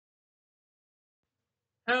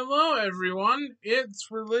Hello, everyone. It's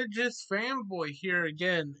Religious Fanboy here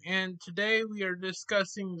again, and today we are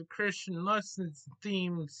discussing the Christian lessons and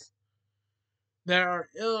themes that are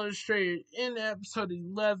illustrated in episode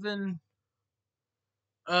 11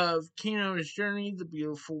 of Kino's Journey, the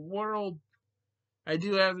Beautiful World. I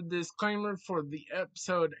do have a disclaimer for the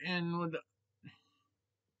episode, and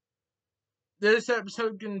this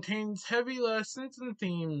episode contains heavy lessons and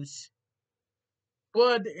themes,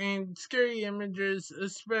 blood, and scary images,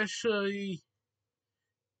 especially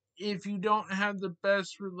if you don't have the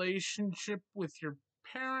best relationship with your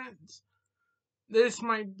parents. This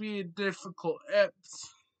might be a difficult episode.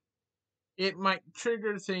 It might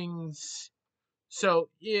trigger things. So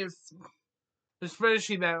if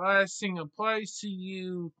especially that last thing applies to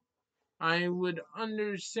you, I would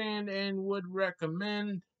understand and would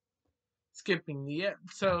recommend skipping the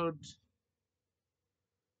episode.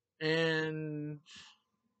 And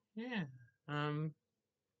yeah, um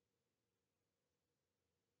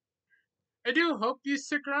I do hope you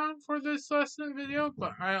stick around for this lesson video,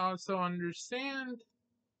 but I also understand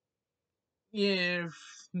if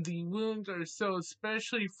the wounds are so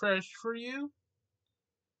especially fresh for you,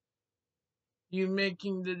 you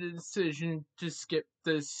making the decision to skip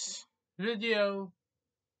this video.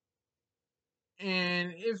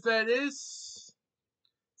 And if that is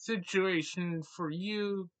situation for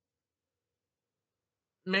you,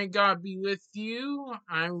 may God be with you.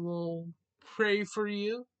 I will pray for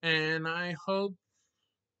you, and I hope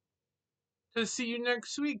to see you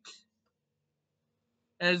next week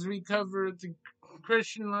as we cover the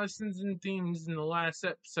Christian lessons and themes in the last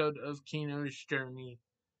episode of Kino's Journey.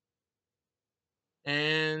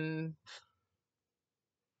 And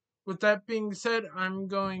with that being said, I'm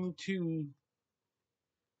going to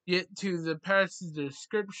get to the passage of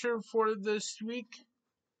scripture for this week,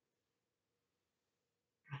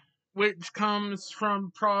 which comes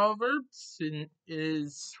from Proverbs and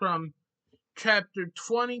is from chapter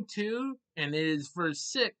 22, and it is verse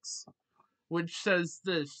 6, which says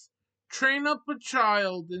this: Train up a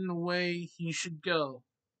child in the way he should go,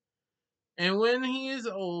 and when he is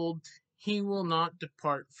old, he will not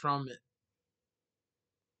depart from it.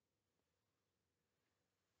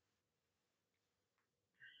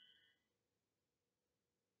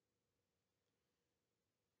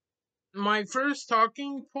 My first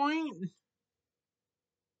talking point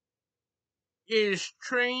is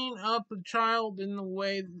train up a child in the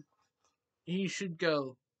way he should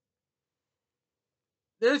go.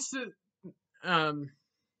 This um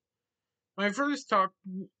my first topic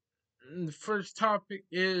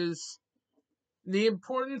is the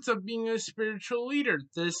importance of being a spiritual leader.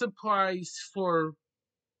 This applies for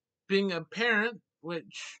being a parent,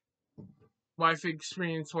 which life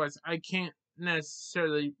experience wise I can't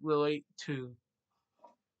necessarily relate to.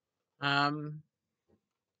 Um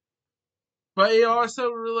but it also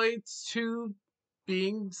relates to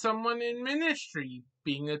being someone in ministry,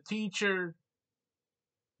 being a teacher,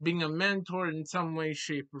 being a mentor in some way,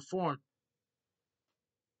 shape, or form.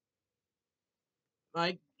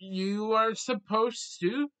 Like, you are supposed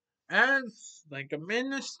to, as like a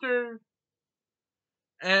minister,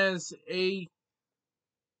 as a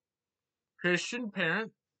Christian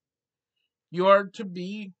parent, you are to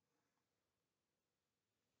be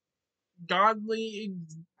godly,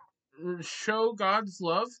 show God's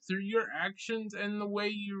love through your actions and the way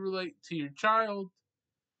you relate to your child.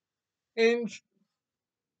 And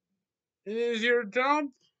it is your job.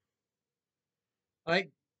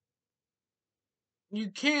 Like, you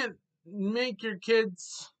can't make your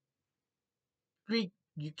kids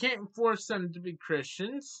you can't force them to be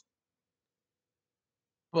Christians,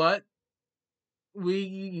 but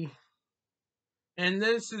we, and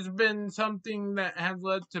this has been something that has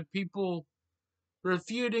led to people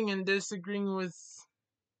refuting and disagreeing with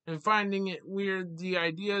and finding it weird, the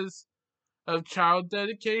ideas of child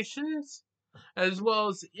dedications, as well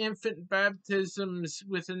as infant baptisms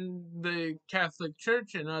within the Catholic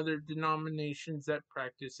Church and other denominations that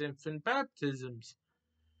practice infant baptisms.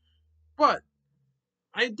 But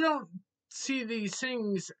I don't see these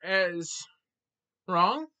things as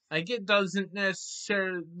wrong. Like, it doesn't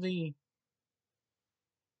necessarily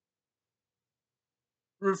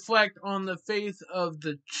reflect on the faith of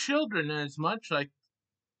the children as much. Like,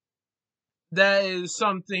 that is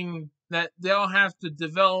something that they'll have to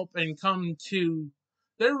develop and come to.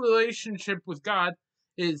 Their relationship with God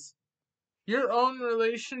is your own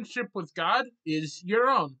relationship with God is your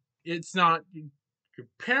own. It's not your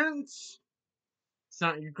parents, it's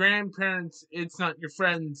not your grandparents, it's not your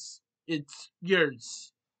friends, it's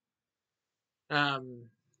yours. Um,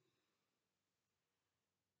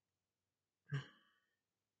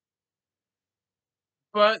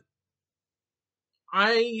 But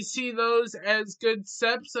I see those as good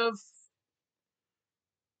steps of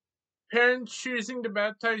parents choosing to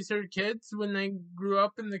baptize their kids when they grew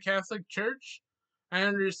up in the Catholic Church. I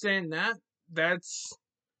understand that. That's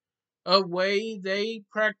a way they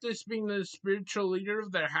practice being the spiritual leader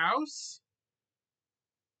of their house.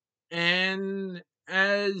 And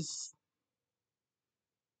as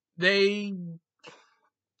they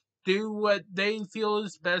do what they feel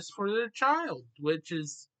is best for their child, which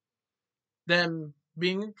is them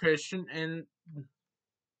being a Christian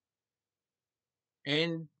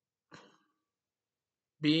and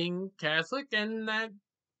being Catholic, and that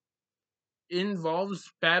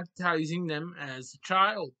involves baptizing them as a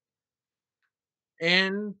child.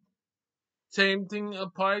 And same thing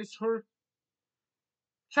applies for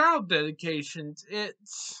child dedications.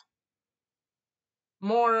 It's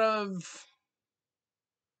more of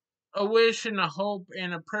a wish and a hope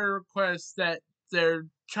and a prayer request that their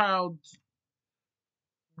child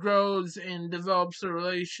grows and develops a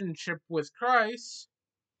relationship with Christ.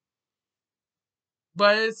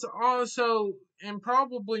 But it's also, and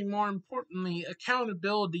probably more importantly,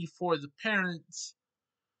 accountability for the parents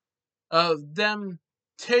of them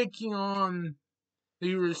taking on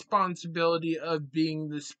the responsibility of being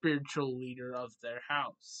the spiritual leader of their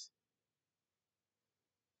house.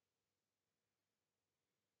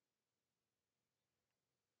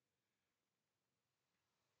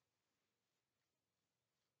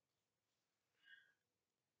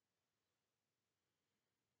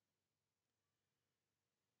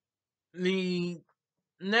 The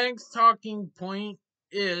next talking point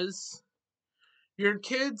is your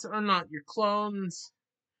kids are not your clones,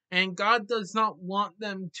 and God does not want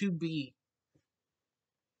them to be.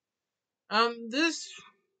 This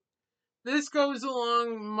goes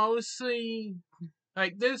along mostly,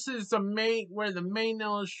 like, this is the main where the main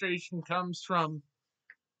illustration comes from,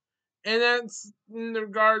 and that's in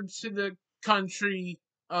regards to the country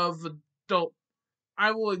of adult.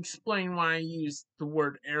 I will explain why I use the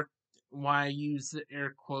word why I use the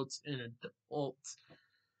air quotes in adult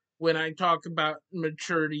when I talk about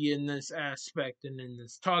maturity in this aspect and in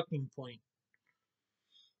this talking point.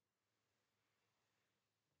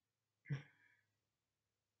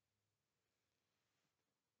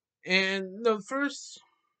 And the first,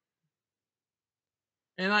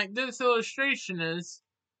 and like this illustration is,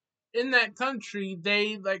 in that country,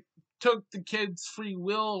 they like took the kids' free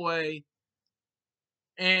will away,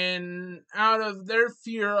 and out of their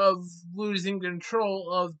fear of losing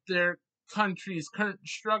control of their country's current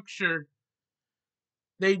structure,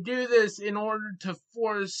 they do this in order to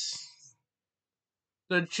force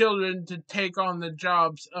the children to take on the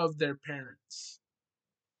jobs of their parents.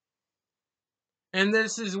 And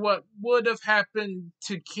this is what would have happened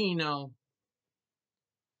to Kino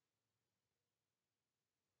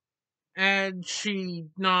had she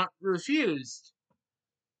not refused.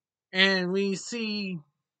 And we see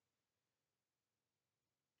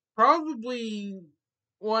probably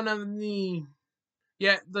one of the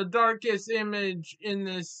darkest image in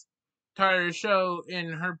this entire show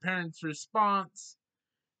in her parents' response,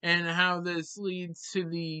 and how this leads to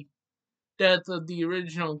the death of the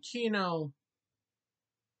original Kino,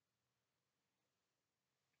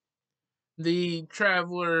 the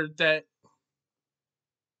traveler that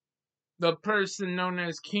the person known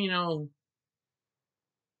as Kino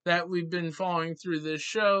that we've been following through this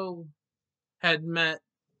show had met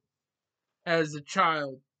as a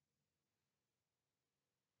child.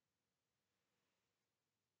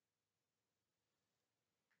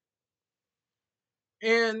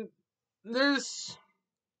 And this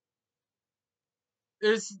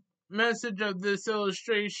this message of this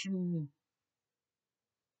illustration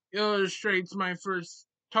illustrates my first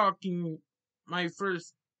topic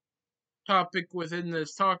within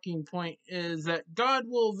this talking point is that God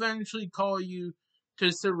will eventually call you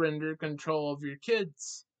to surrender control of your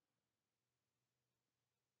kids.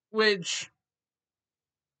 Which,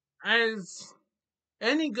 as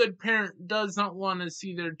any good parent does not want to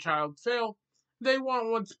see their child fail, they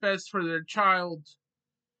want what's best for their child.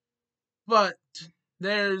 But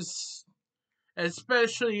there's,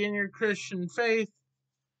 especially in your Christian faith,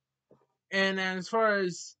 and as far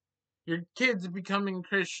as your kids becoming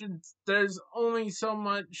Christians, there's only so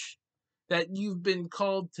much that you've been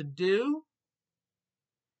called to do,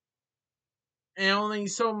 and only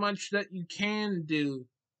so much that you can do.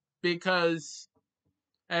 Because,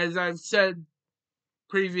 as I've said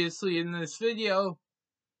previously in this video,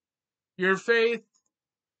 your faith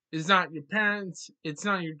is not your parents, it's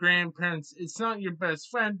not your grandparents, it's not your best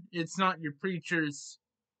friend, it's not your preachers.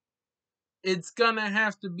 It's gonna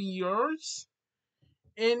have to be yours,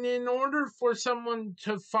 And in order for someone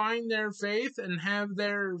to find their faith and have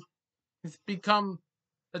their become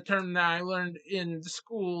a term that I learned in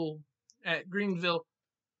school at Greenville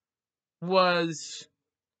was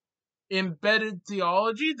embedded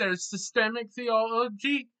theology. There's systemic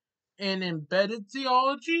theology and embedded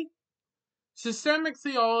theology. Systemic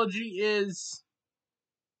theology is,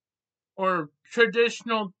 or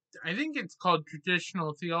traditional, I think it's called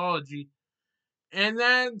traditional theology. And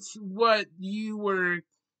that's what you were,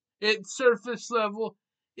 it's surface level.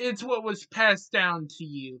 It's what was passed down to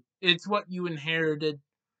you. It's what you inherited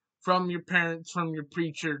from your parents, from your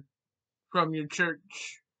preacher, from your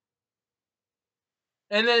church.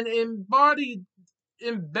 And then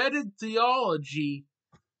embedded theology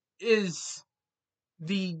is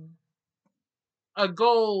the a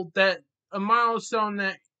goal, that a milestone,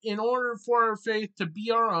 that in order for our faith to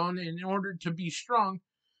be our own, in order to be strong,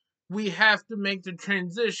 we have to make the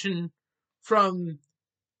transition from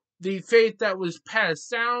the faith that was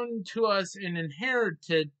passed down to us and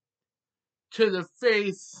inherited to the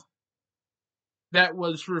faith that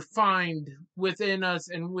was refined within us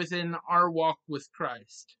and within our walk with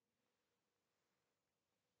Christ,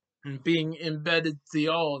 and being embedded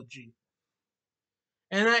theology.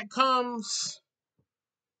 And that comes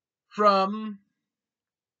from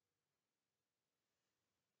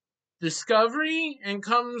discovery and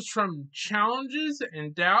comes from challenges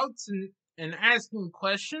and doubts, and asking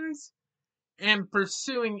questions and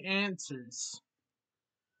pursuing answers.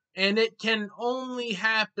 And it can only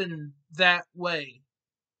happen that way.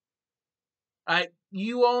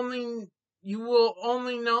 You will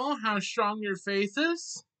only know how strong your faith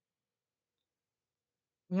is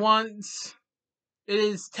once it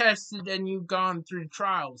is tested and you've gone through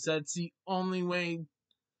trials. That's the only way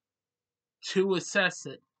to assess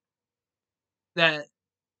it, that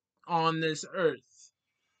on this earth.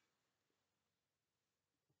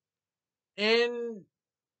 And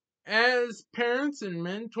as parents and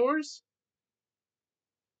mentors,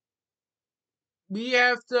 we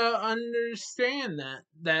have to understand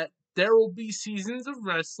that there will be seasons of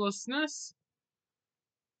restlessness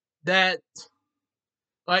that,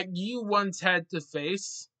 like you once had to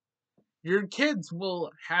face, your kids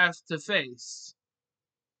will have to face.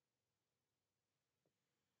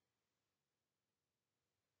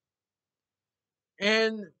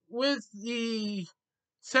 And with the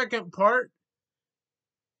second part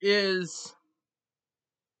is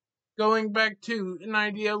going back to an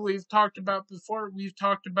idea we've talked about before. We've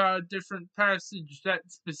talked about a different passage that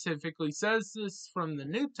specifically says this from the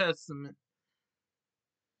New Testament,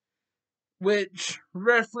 which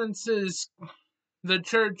references the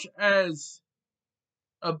church as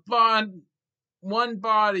one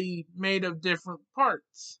body made of different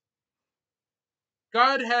parts.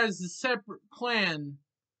 God has a separate plan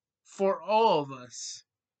for all of us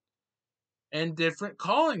and different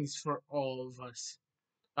callings for all of us.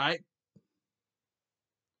 Right?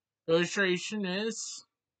 Illustration is,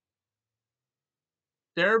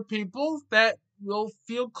 there are people that will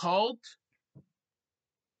feel called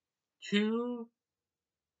to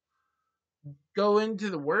go into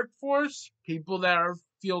the workforce, people that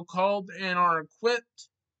feel called and are equipped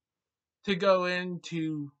to go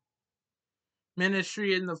into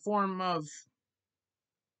ministry in the form of,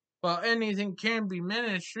 well, anything can be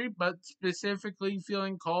ministry, but specifically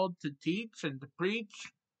feeling called to teach and to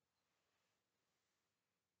preach.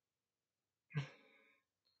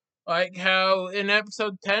 Like how in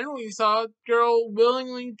episode 10 we saw a girl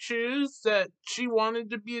willingly choose that she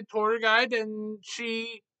wanted to be a tour guide, and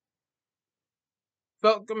she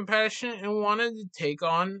felt compassionate and wanted to take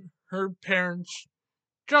on her parents'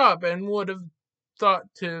 job, and would have thought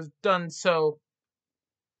to have done so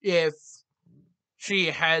if she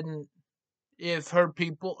hadn't, if her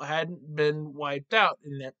people hadn't been wiped out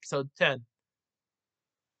in episode 10.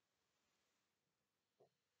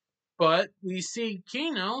 But we see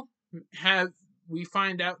Kino we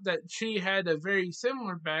find out that she had a very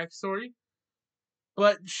similar backstory,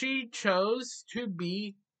 but she chose to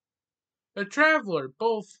be a traveler,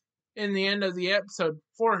 both in the end of the episode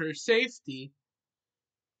for her safety,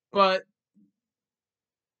 but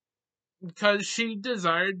because she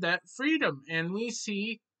desired that freedom. And we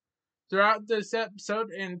see throughout this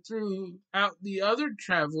episode and throughout the other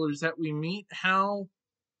travelers that we meet how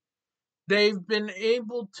they've been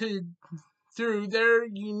able to, through their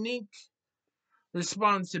unique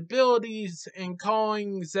responsibilities and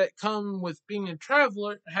callings that come with being a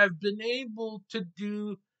traveler, have been able to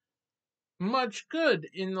do much good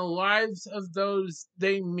in the lives of those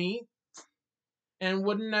they meet and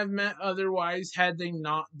wouldn't have met otherwise had they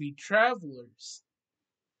not be travelers.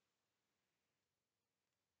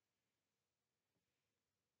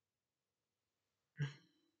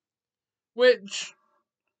 which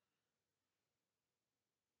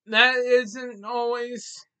that isn't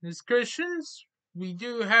always, as Christians, we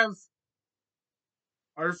do have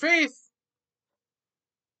our faith,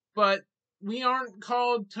 but we aren't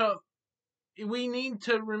called to, we need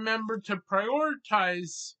to remember to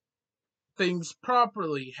prioritize things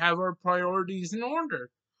properly, have our priorities in order.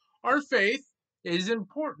 Our faith is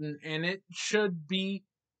important, and it should be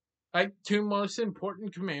like two most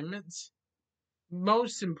important commandments.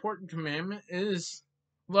 Most important commandment is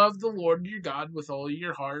love the Lord your God with all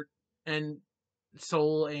your heart and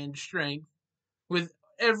soul and strength, with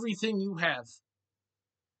everything you have.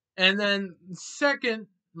 And then second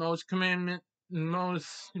most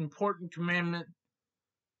important commandment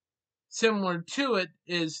similar to it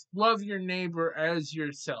is love your neighbor as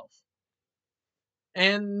yourself.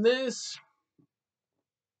 And this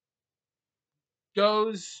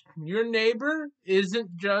goes, your neighbor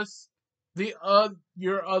isn't just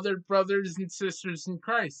your other brothers and sisters in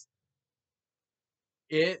Christ.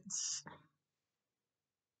 It's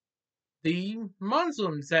the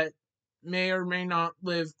Muslims that may or may not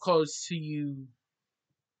live close to you.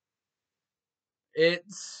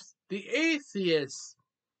 It's the atheists.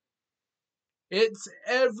 It's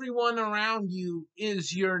everyone around you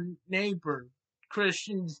is your neighbor.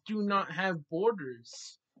 Christians do not have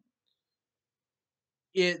borders.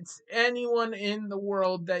 It's anyone in the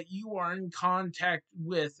world that you are in contact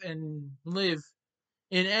with and live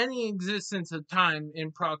in any existence of time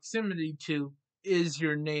in proximity to is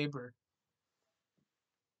your neighbor.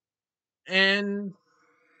 And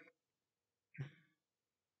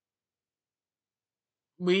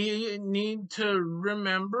we need to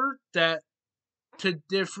remember that to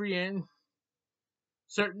differentiate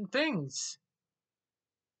certain things.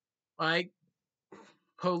 Like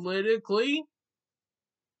politically,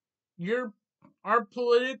 your our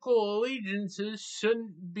political allegiances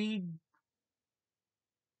shouldn't be,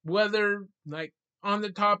 whether like on the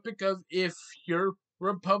topic of if you're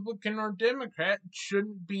Republican or Democrat,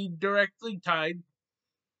 shouldn't be directly tied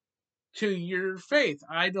to your faith.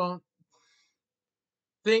 I don't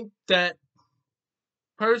think that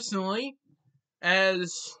personally,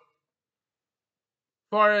 as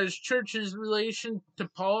far as church's relation to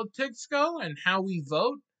politics go and how we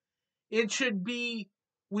vote, it should be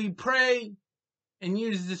we pray and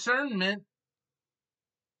use discernment,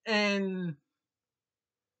 and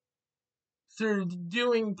through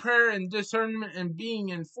doing prayer and discernment and being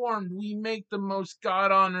informed, we make the most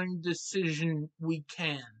God honoring decision we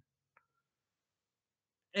can.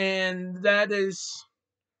 And that is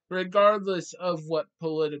regardless of what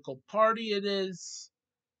political party it is,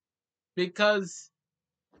 because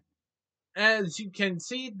as you can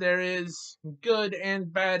see, there is good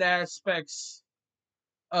and bad aspects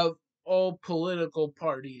of all political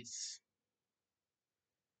parties.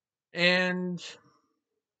 And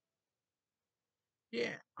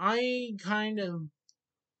yeah, I kind of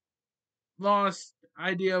lost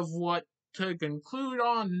idea of what to conclude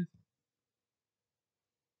on.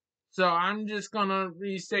 So I'm just gonna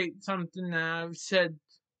restate something that I've said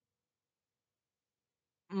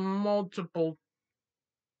multiple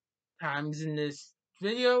times in this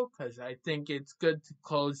video because I think it's good to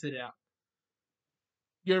close it out.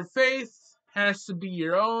 Your faith has to be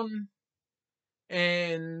your own,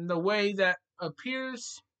 and the way that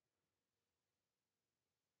appears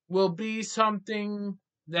will be something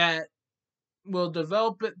that will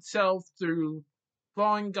develop itself through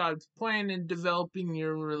following God's plan and developing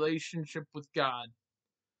your relationship with God.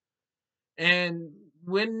 And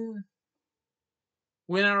when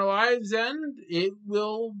our lives end, it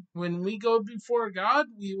will, when we go before God,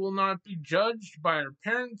 we will not be judged by our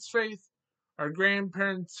parents' faith, our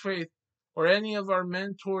grandparents' faith, or any of our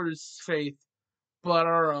mentors' faith, but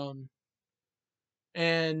our own.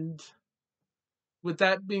 And with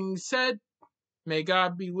that being said, may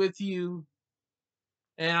God be with you,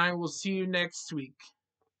 and I will see you next week.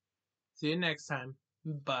 See you next time.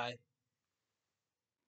 Bye.